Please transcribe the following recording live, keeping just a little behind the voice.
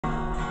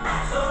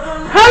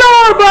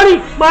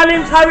everybody, my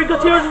name is Javier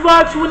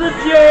with a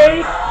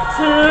J2,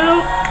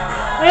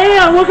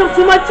 and welcome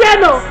to my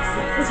channel.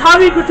 It's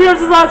Javier with a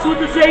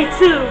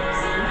J2.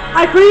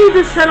 I created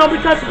this channel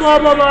because blah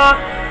blah blah.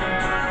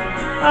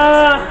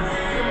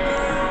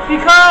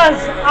 Because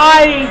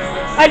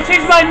I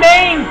changed my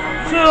name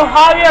to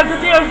Javier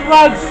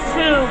Vlogs 2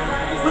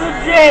 with a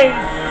J.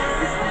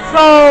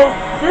 So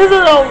this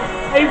is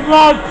a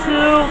vlog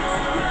too.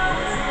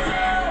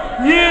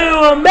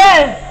 You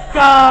met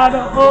got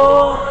a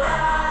hole.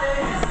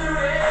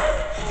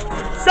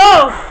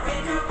 So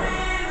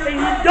if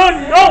you don't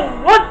know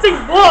what's a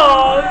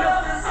vlog,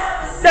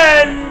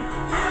 then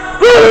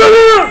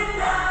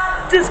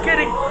just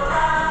kidding.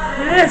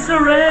 It's a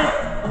red.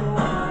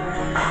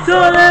 So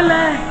the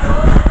light,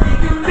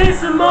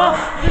 miss them all,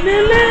 and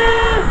they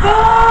live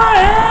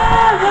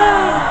forever.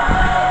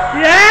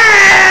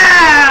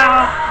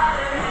 Yeah!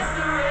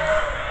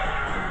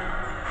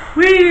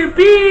 We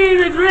be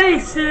the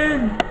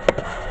Grayson.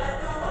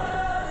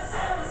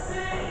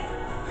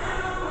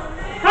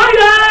 Hi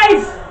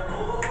guys!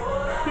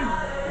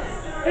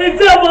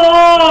 It's a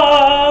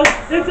vlog!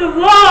 It's a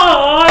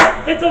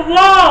vlog! It's a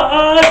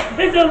vlog!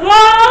 It's a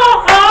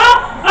vlog!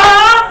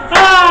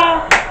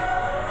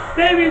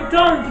 Baby,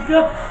 don't you go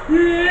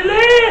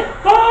really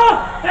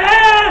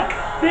forever?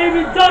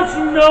 Baby, don't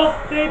you know?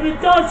 Baby,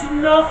 don't you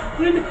know?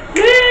 We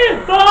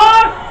live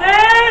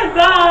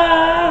forever.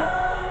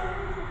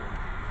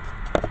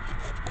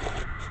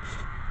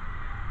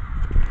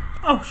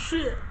 Oh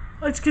shit!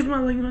 Excuse my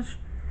language.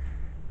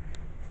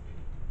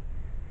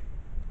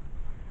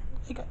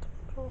 I got the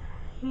control.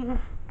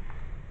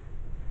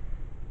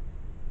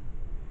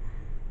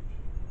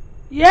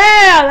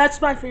 Yeah, that's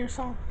my favorite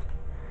song.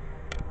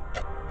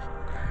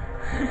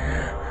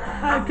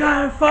 I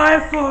gotta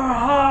fight for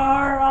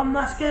her. I'm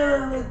not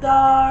scared of the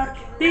dark.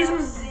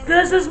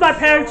 This is my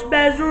parents'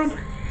 bedroom,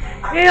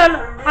 and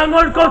I'm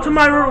gonna go to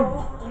my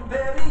room.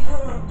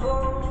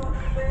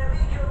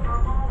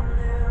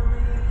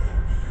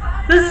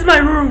 This is my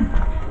room.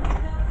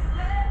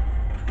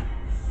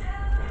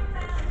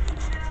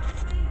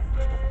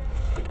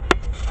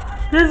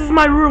 This is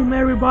my room,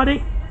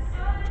 everybody.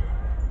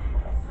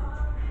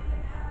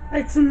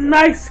 It's a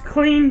nice,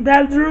 clean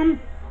bedroom.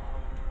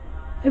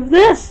 If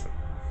this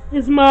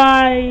is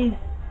my...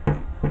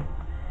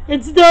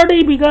 It's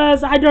dirty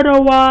because I don't know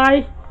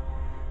why.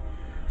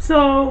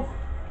 So,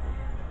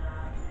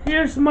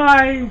 here's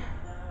my...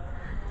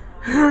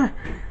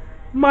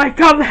 my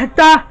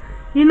gaveta.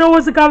 You know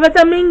what a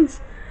gaveta means?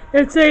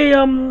 It's a,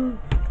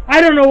 I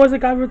don't know what a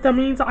gaveta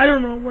means. I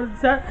don't know what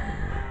it's that.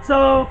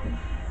 So,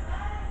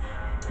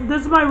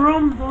 this is my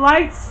room. The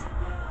lights.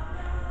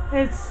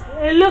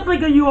 It looks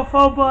like a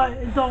UFO, but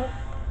it don't.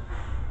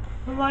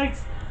 The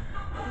lights.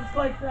 It's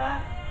like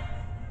that.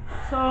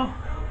 So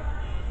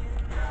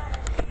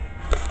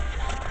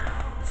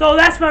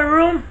that's my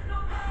room.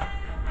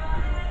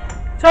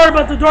 Sorry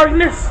about the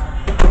darkness.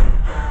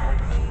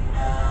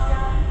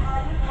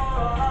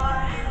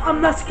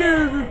 I'm not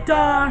scared of the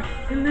dark,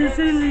 and this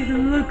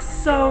even looks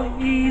so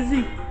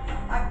easy.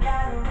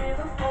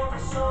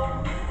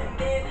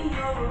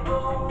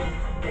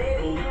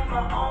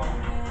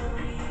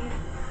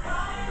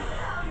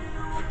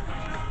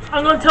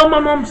 I'm gonna tell my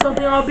mom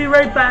something. I'll be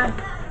right back.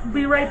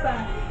 Be right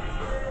back.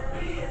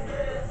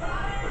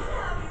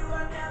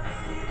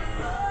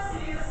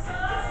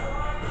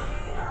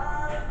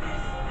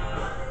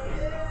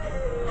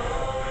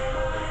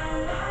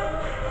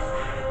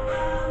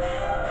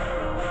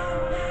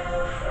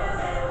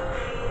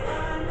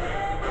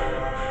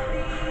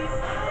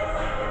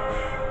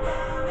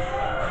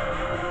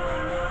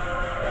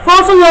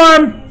 False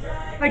alarm!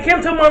 I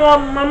can't tell my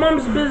mom. My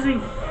mom's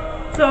busy.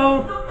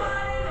 So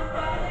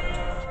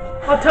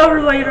I'll tell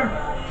her later.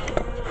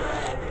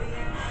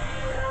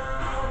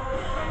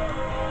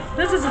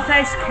 This is a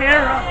nice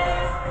camera.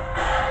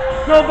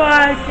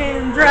 Nobody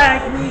can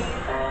drag me.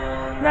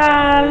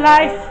 Now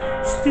life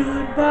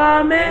stood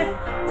by me.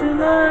 To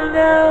no one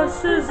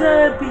else is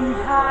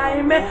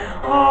behind me.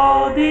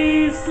 All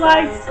these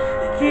lights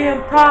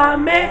can't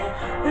prime me.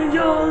 And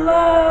your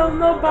love,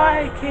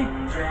 nobody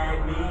can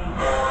drag me.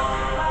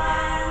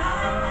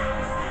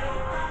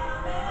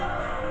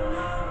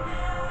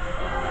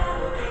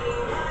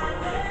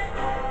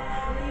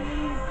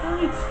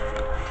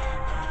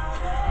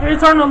 Let me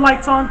turn the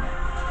lights on.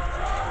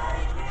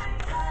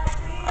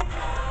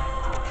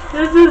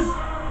 This is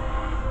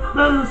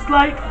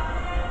like.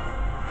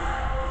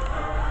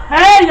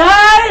 Hey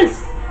guys!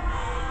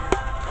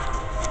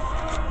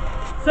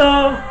 So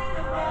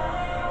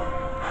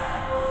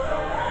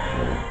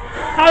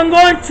I'm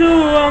going to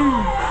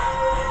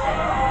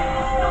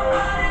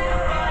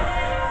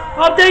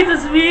update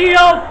this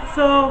video.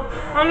 So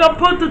I'm gonna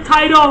put the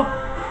title.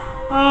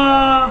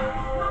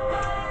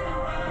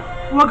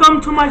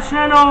 Welcome to my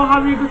channel,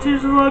 Javier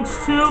Vlogs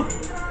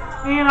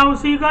 2, and I will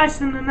see you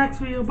guys in the next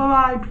video.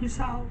 Bye bye, peace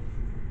out.